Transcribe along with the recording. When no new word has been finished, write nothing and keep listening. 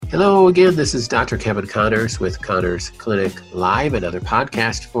Hello again, this is Dr. Kevin Connors with Connors Clinic Live, another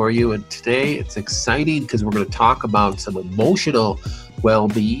podcast for you. And today it's exciting because we're going to talk about some emotional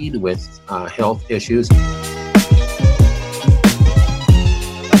well-being with health issues.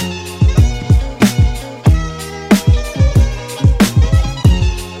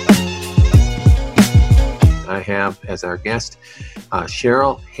 I have as our guest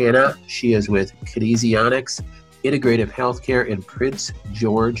Cheryl Hanna. She is with Kinesionics, Integrative Healthcare in Prince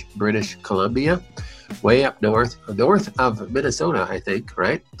George, British Columbia, way up north of Minnesota, I think,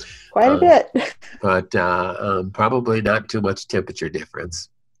 right? Quite a bit. But probably not too much temperature difference.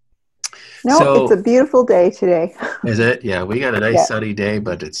 No, it's a beautiful day today. Is it? Yeah, we got a nice sunny day,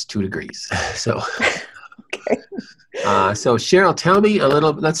 but it's 2 degrees. So, okay. So Cheryl, tell me a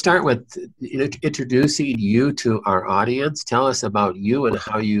little, let's start with introducing you to our audience. Tell us about you and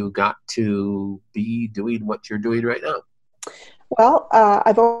how you got to be doing what you're doing right now. Well,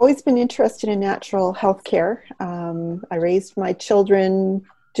 I've always been interested in natural health care. I raised my children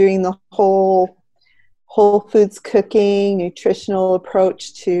doing the whole foods cooking, nutritional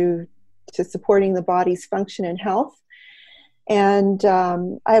approach to supporting the body's function and health. And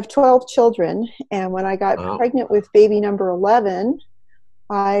I have 12 children, and when I got pregnant with baby number 11,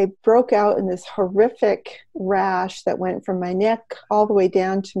 I broke out in this horrific rash that went from my neck all the way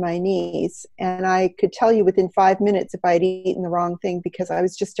down to my knees. And I could tell you within 5 minutes if I had eaten the wrong thing, because I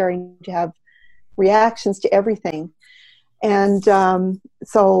was just starting to have reactions to everything. And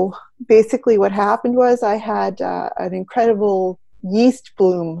so basically what happened was I had an incredible yeast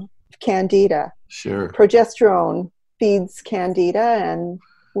bloom, candida. Sure. Progesterone feeds candida, and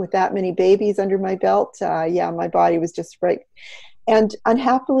with that many babies under my belt, my body was just right. And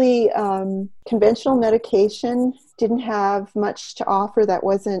unhappily, conventional medication didn't have much to offer that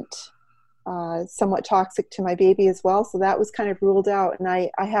wasn't somewhat toxic to my baby as well, so that was kind of ruled out. And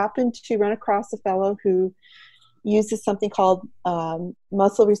I happened to run across a fellow who uses something called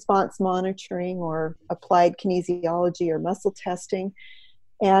muscle response monitoring, or applied kinesiology, or muscle testing.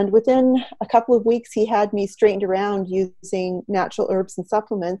 And within a couple of weeks, he had me straightened around using natural herbs and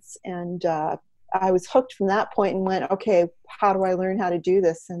supplements. And I was hooked from that point and went, okay, how do I learn how to do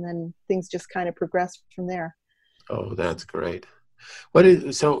this? And then things just kind of progressed from there. Oh, that's great.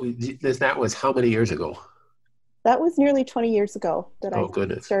 That was how many years ago? That was nearly 20 years ago that I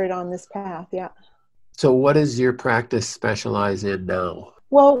goodness. started on this path, yeah. So what does your practice specialize in now?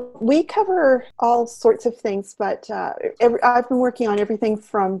 Well, we cover all sorts of things, but I've been working on everything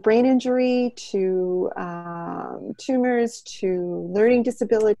from brain injury to tumors to learning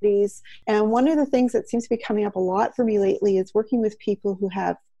disabilities. And one of the things that seems to be coming up a lot for me lately is working with people who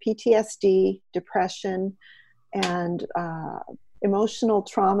have PTSD, depression, and emotional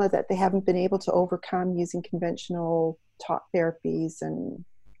trauma that they haven't been able to overcome using conventional talk therapies and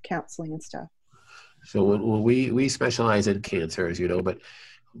counseling and stuff. So when we specialize in cancer, as you know, but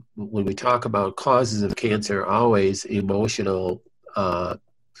when we talk about causes of cancer, always emotional,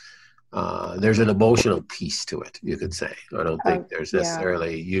 there's an emotional piece to it, you could say. I don't think there's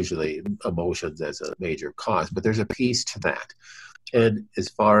necessarily usually emotions as a major cause, but there's a piece to that. And as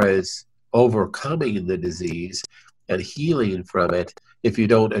far as overcoming the disease and healing from it, if you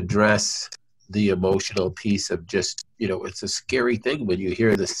don't address the emotional piece of just, it's a scary thing when you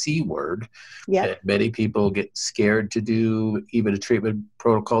hear the C word. Yeah. And many people get scared to do even a treatment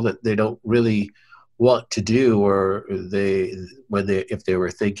protocol that they don't really want to do, or if they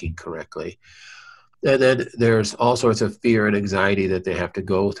were thinking correctly. And then there's all sorts of fear and anxiety that they have to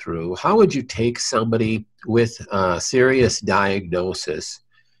go through. How would you take somebody with a serious diagnosis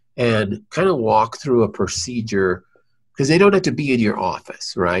and kind of walk through a procedure? Because they don't have to be in your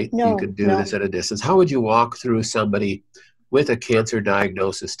office, right? No, you can do this at a distance. How would you walk through somebody with a cancer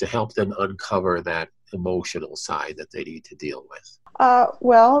diagnosis to help them uncover that emotional side that they need to deal with?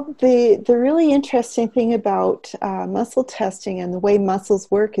 Well, the really interesting thing about muscle testing and the way muscles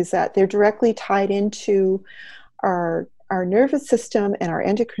work is that they're directly tied into our nervous system and our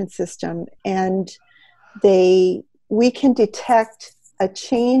endocrine system, and we can detect a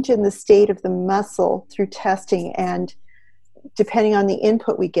change in the state of the muscle through testing, and depending on the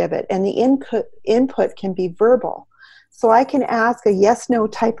input we give it. And the input can be verbal. So I can ask a yes-no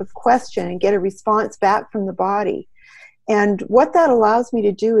type of question and get a response back from the body. And what that allows me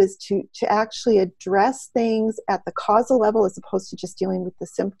to do is to actually address things at the causal level as opposed to just dealing with the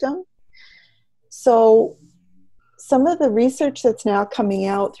symptom. So some of the research that's now coming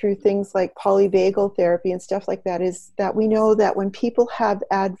out through things like polyvagal therapy and stuff like that is that we know that when people have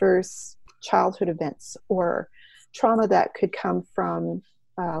adverse childhood events or trauma that could come from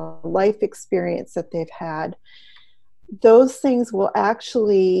life experience that they've had, those things will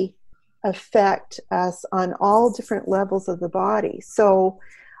actually affect us on all different levels of the body. So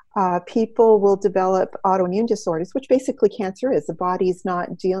people will develop autoimmune disorders, which basically cancer is. The body's not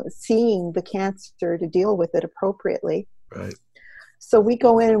seeing the cancer to deal with it appropriately. Right. So we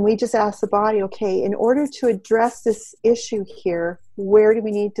go in and we just ask the body, okay, in order to address this issue here, where do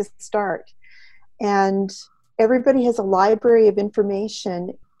we need to start? And everybody has a library of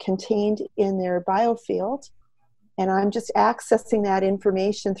information contained in their biofield. And I'm just accessing that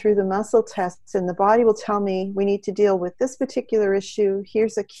information through the muscle tests, and the body will tell me we need to deal with this particular issue.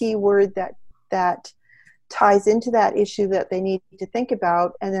 Here's a key word that ties into that issue that they need to think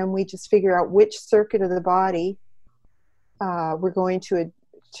about, and then we just figure out which circuit of the body we're going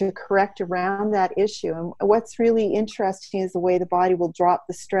to correct around that issue. And what's really interesting is the way the body will drop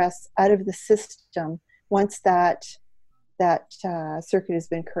the stress out of the system once that circuit has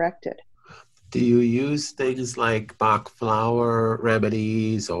been corrected. Do you use things like Bach flower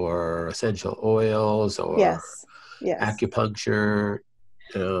remedies or essential oils or Yes. acupuncture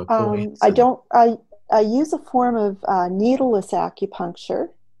points? I don't. I use a form of needleless acupuncture.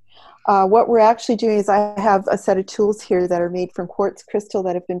 What we're actually doing is I have a set of tools here that are made from quartz crystal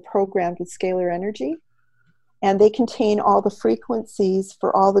that have been programmed with scalar energy, and they contain all the frequencies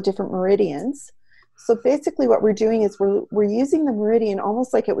for all the different meridians. So basically what we're doing is we're using the meridian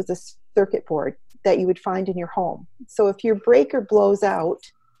almost like it was a circuit board that you would find in your home. So if your breaker blows out,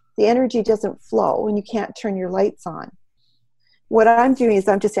 the energy doesn't flow and you can't turn your lights on. What I'm doing is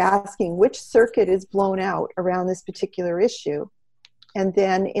I'm just asking which circuit is blown out around this particular issue. And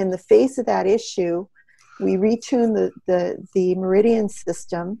then in the face of that issue, we retune the meridian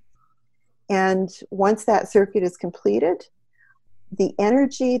system. And once that circuit is completed, the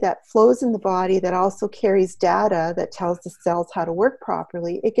energy that flows in the body that also carries data that tells the cells how to work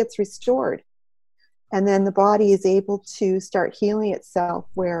properly, it gets restored. And then the body is able to start healing itself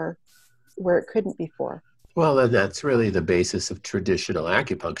where it couldn't before. Well, then that's really the basis of traditional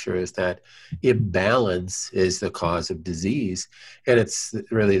acupuncture, is that imbalance is the cause of disease. And it's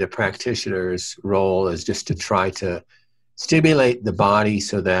really the practitioner's role is just to try to stimulate the body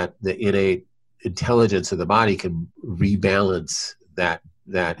so that the innate intelligence of the body can rebalance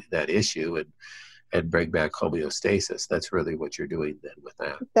that issue and bring back homeostasis. That's really what you're doing then with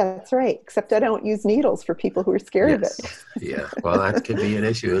that. That's right. Except I don't use needles for people who are scared of it. Yeah. Well, that could be an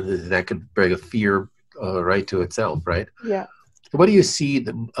issue. That could bring a fear right to itself, right? Yeah. What do you see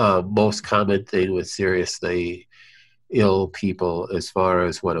the most common thing with seriously ill people as far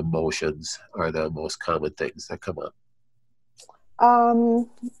as what emotions are the most common things that come up?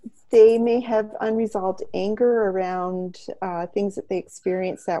 They may have unresolved anger around things that they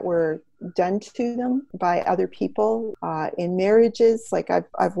experienced that were done to them by other people. In marriages, like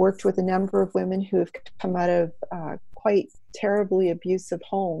I've worked with a number of women who have come out of quite terribly abusive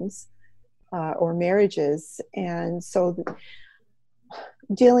homes or marriages. And so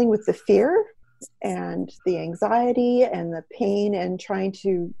dealing with the fear and the anxiety and the pain and trying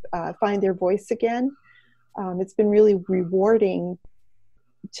to find their voice again, it's been really rewarding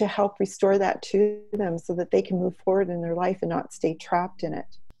to help restore that to them so that they can move forward in their life and not stay trapped in it.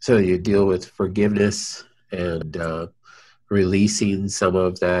 So you deal with forgiveness and releasing some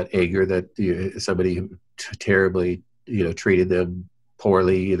of that anger that somebody terribly treated them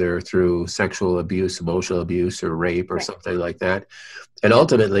poorly, either through sexual abuse, emotional abuse, or rape or something like that. And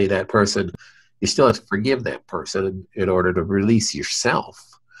ultimately that person, you still have to forgive that person in order to release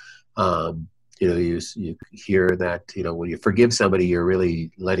yourself. You hear that, when you forgive somebody, you're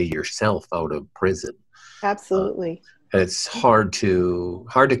really letting yourself out of prison. Absolutely. And it's hard to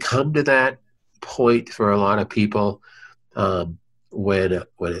come to that point for a lot of people when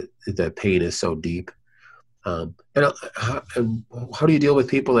the pain is so deep. And how do you deal with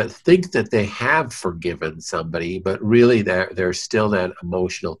people that think that they have forgiven somebody, but really there's still that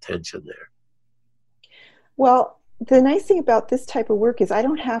emotional tension there? Well, the nice thing about this type of work is I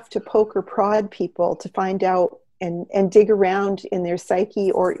don't have to poke or prod people to find out and dig around in their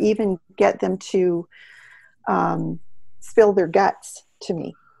psyche or even get them to spill their guts to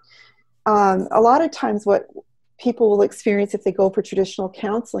me. A lot of times what people will experience if they go for traditional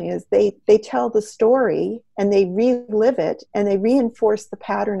counseling is they tell the story and they relive it and they reinforce the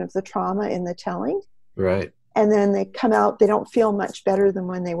pattern of the trauma in the telling. Right. And then they come out, they don't feel much better than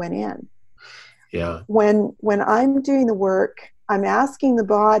when they went in. Yeah. When I'm doing the work, I'm asking the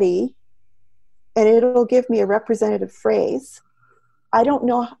body, and it'll give me a representative phrase. I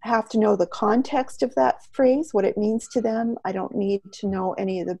don't have to know the context of that phrase, what it means to them. I don't need to know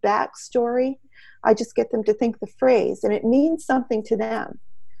any of the backstory. I just get them to think the phrase, and it means something to them.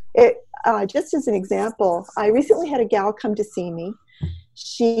 Just as an example, I recently had a gal come to see me.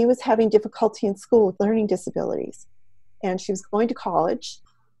 She was having difficulty in school with learning disabilities, and she was going to college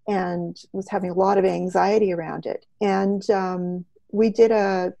and was having a lot of anxiety around it. And we did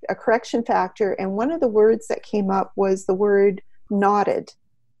a correction factor, and one of the words that came up was the word nodded.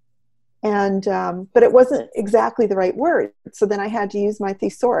 And but it wasn't exactly the right word. So then I had to use my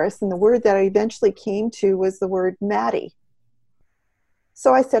thesaurus, and the word that I eventually came to was the word Maddie.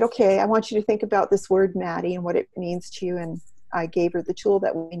 So I said, okay, I want you to think about this word Maddie and what it means to you. And I gave her the tool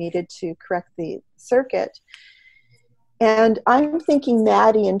that we needed to correct the circuit. And I'm thinking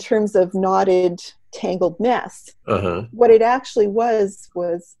Maddie in terms of knotted, tangled mess. Uh-huh. What it actually was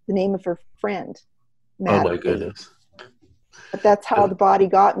the name of her friend, Maddie. Oh my goodness. But that's how the body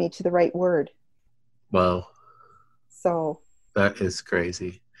got me to the right word. Wow. So That is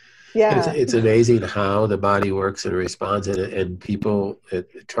crazy. yeah. It's amazing how the body works and responds, and people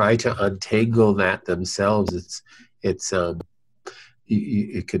try to untangle that themselves. It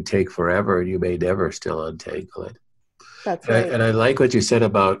could take forever, and you may never still untangle it. That's right. And I like what you said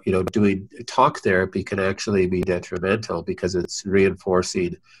about, doing talk therapy can actually be detrimental because it's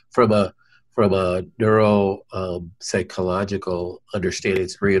reinforcing from a neuro psychological understanding.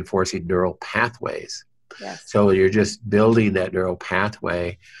 It's reinforcing neural pathways. Yes. So when you're just building that neural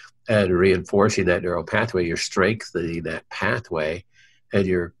pathway and reinforcing that neural pathway, you're strengthening that pathway, and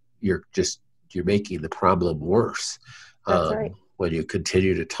you're making the problem worse. That's right. When you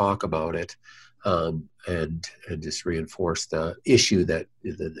continue to talk about it, and just reinforce the issue and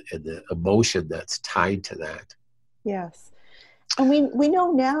the emotion that's tied to that. Yes. And we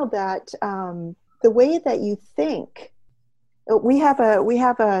know now that the way that you think, we have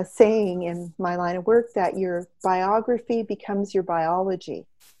a saying in my line of work that your biography becomes your biology.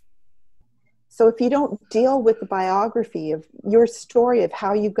 So if you don't deal with the biography of your story of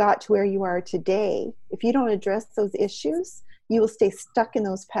how you got to where you are today, if you don't address those issues, you will stay stuck in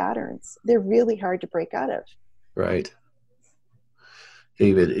those patterns. They're really hard to break out of. Right.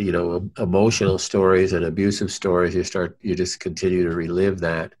 Even, emotional stories and abusive stories, you just continue to relive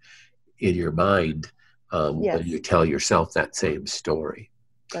that in your mind, Yes. when you tell yourself that same story.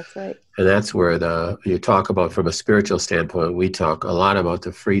 That's right. And that's where you talk about, from a spiritual standpoint, we talk a lot about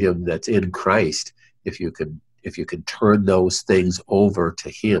the freedom that's in Christ. If you can turn those things over to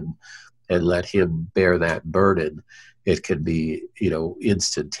Him and let Him bear that burden, it can be,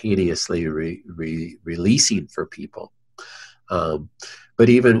 instantaneously releasing for people. But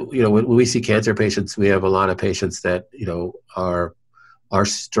even, when we see cancer patients, we have a lot of patients that, are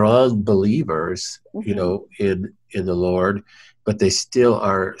strong believers, Mm-hmm. in the Lord, but they still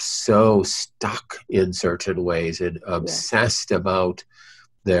are so stuck in certain ways and obsessed about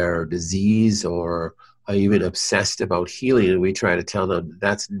their disease, or even obsessed about healing. And we try to tell them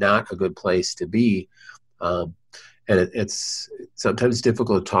that's not a good place to be. And it's sometimes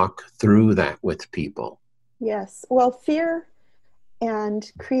difficult to talk through that with people. Yes. Well, fear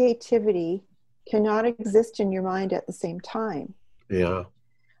and creativity cannot exist in your mind at the same time. Yeah.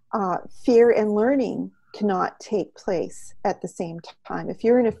 Fear and learning cannot take place at the same time. If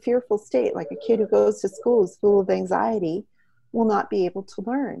you're in a fearful state, like a kid who goes to school is full of anxiety, will not be able to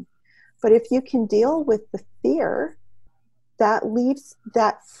learn. But if you can deal with the fear, that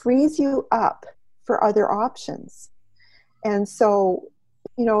frees you up for other options. And so,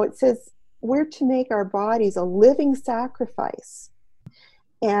 it says we're to make our bodies a living sacrifice.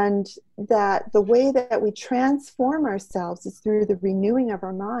 And that the way that we transform ourselves is through the renewing of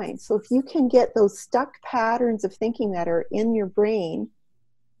our mind. So if you can get those stuck patterns of thinking that are in your brain,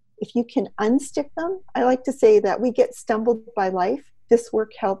 if you can unstick them, I like to say that we get stumbled by life. This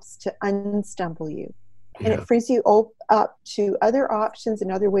work helps to unstumble you. And it frees you up to other options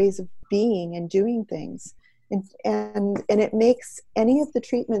and other ways of being and doing things. And it makes any of the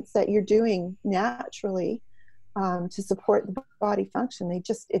treatments that you're doing naturally to support the body function, they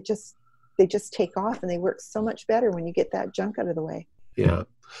just take off, and they work so much better when you get that junk out of the way. Yeah.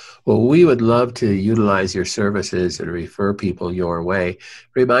 Well, we would love to utilize your services and refer people your way.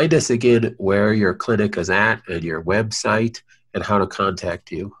 Remind us again where your clinic is at and your website and how to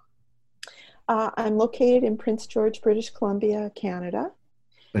contact you. I'm located in Prince George, British Columbia, Canada.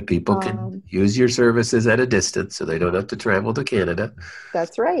 But people can use your services at a distance, so they don't have to travel to Canada.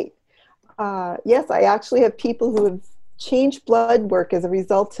 That's right. Yes, I actually have people who have changed blood work as a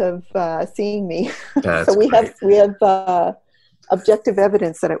result of seeing me. That's So we great. have objective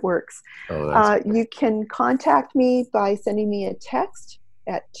evidence that it works. Oh, you can contact me by sending me a text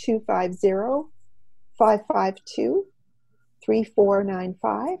at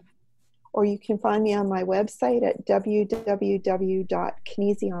 250-552-3495, or you can find me on my website at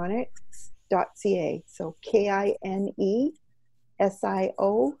www.kinesionics.ca. So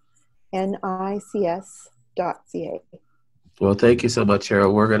KINESIONICS.ca. Well, thank you so much,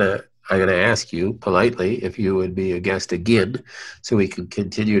 Cheryl. I'm gonna ask you politely if you would be a guest again, so we can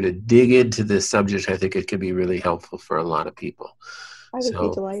continue to dig into this subject. I think it could be really helpful for a lot of people. I would be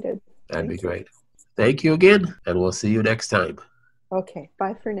So delighted. that'd be Thank you. great. Thank you again, and we'll see you next time. Okay,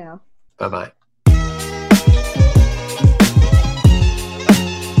 bye for now. Bye bye.